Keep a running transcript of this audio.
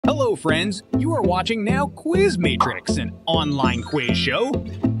Hello friends, you are watching Now Quiz Matrix, an online quiz show.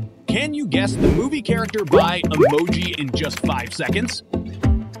 Can you guess the movie character by emoji in just 5 seconds?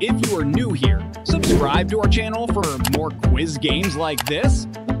 If you are new here, subscribe to our channel for more quiz games like this.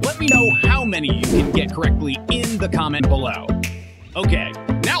 Let me know how many you can get correctly in the comment below. Okay,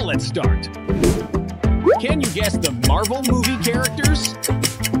 now let's start. Can you guess the Marvel movie characters?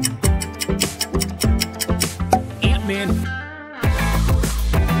 Ant-Man.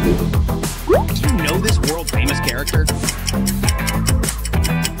 Do you know this world-famous character?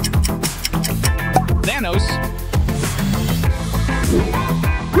 Thanos.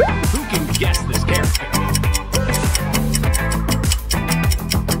 Who can guess this character?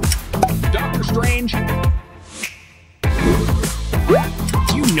 Doctor Strange.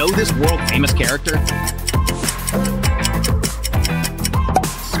 Do you know this world-famous character?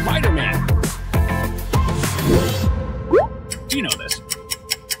 Spider-Man. Do you know this?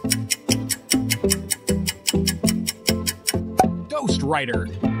 Ghost Rider.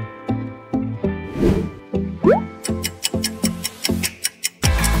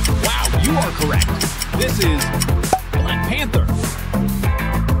 Wow, you are correct. This is Black Panther.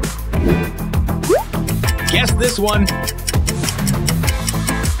 Guess this one.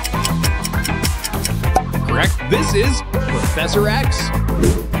 Correct. This is Professor X.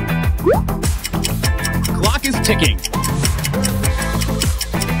 Clock is ticking.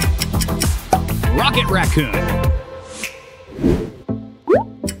 Rocket Raccoon.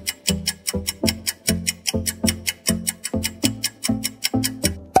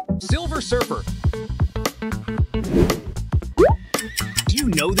 Silver Surfer. Do you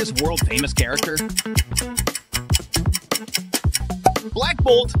know this world-famous character? Black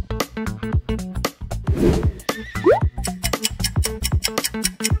Bolt.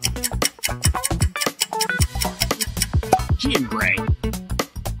 Jean Grey.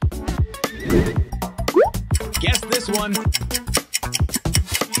 Guess this one.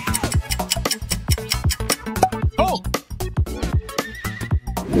 Hulk.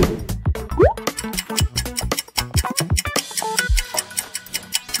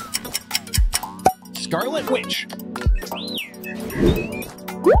 Scarlet Witch.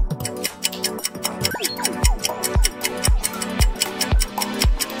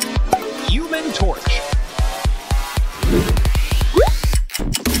 Human Torch.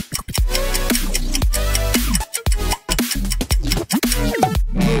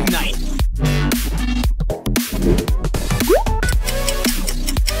 Moon Knight.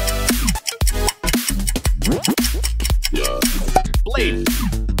 Blade.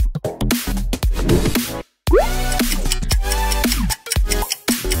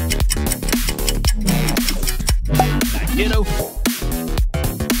 Magneto.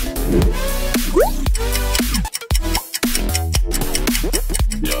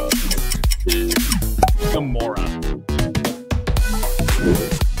 Gamora.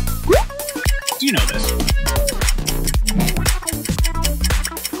 Do you know this?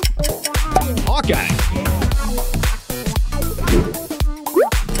 Hawkeye.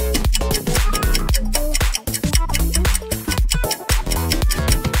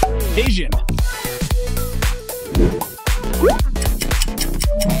 Vision.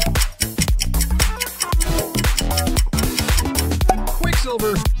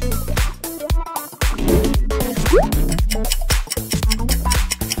 Quicksilver.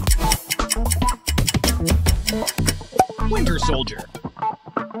 Winter Soldier.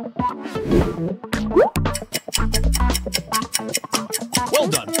 Well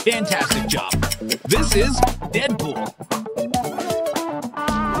done. Fantastic job. This is Deadpool.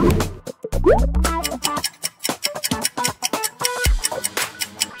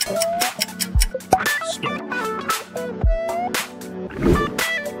 Storm.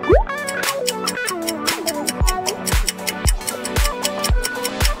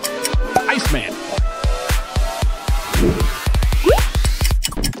 Iceman.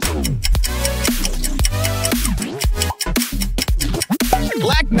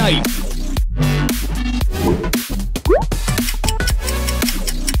 Black Knight.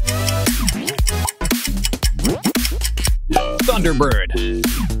 Thunderbird.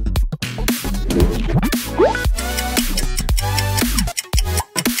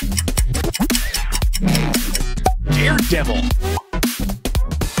 Daredevil.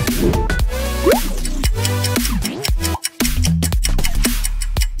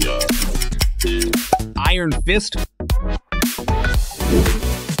 Iron Fist.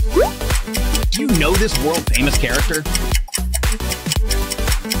 Do you know this world-famous character?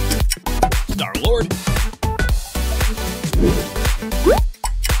 Star-Lord.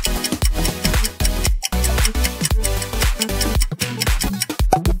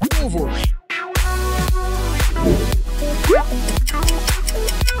 Wolverine.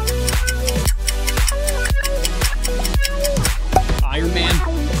 Iron Man.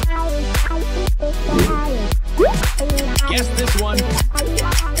 Guess this one.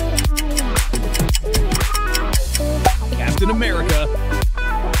 Captain America.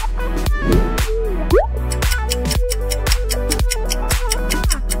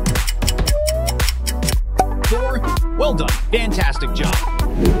 Thor. Well done. Fantastic job.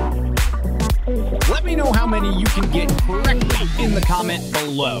 Let me know how many you can get correctly in the comment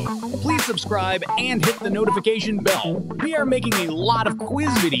below. Please subscribe and hit the notification bell. We are making a lot of quiz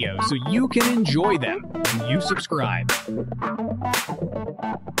videos so you can enjoy them when you subscribe.